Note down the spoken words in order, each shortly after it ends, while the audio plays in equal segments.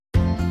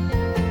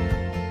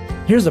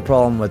Here's the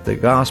problem with the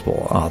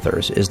gospel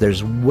authors, is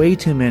there's way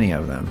too many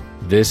of them.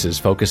 This is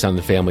Focus on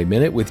the Family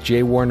Minute with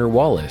J. Warner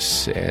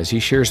Wallace, as he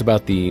shares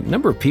about the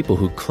number of people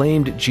who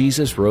claimed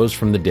Jesus rose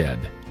from the dead.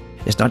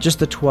 It's not just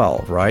the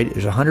 12, right?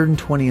 There's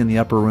 120 in the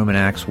upper room in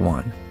Acts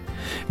 1.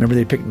 Remember,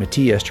 they picked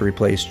Matthias to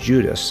replace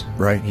Judas,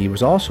 right? He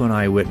was also an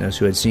eyewitness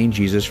who had seen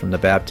Jesus from the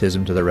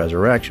baptism to the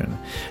resurrection.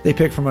 They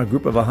picked from a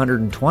group of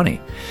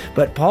 120.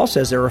 But Paul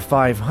says there were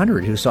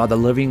 500 who saw the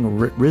living,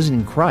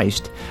 risen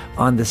Christ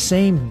on the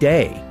same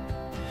day.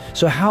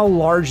 So how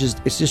large is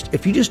it's just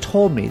if you just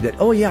told me that,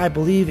 oh yeah, I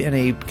believe in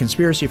a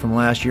conspiracy from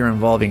last year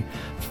involving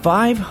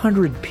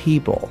 500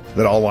 people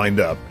that all lined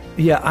up.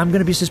 Yeah, I'm going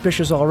to be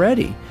suspicious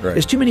already. Right.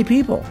 There's too many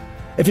people.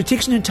 If it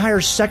takes an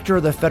entire sector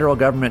of the federal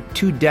government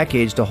 2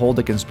 decades to hold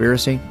a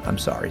conspiracy, I'm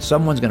sorry,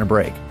 someone's going to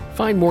break.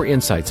 Find more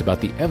insights about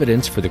the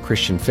evidence for the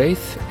Christian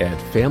faith at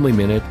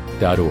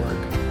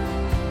FamilyMinute.org.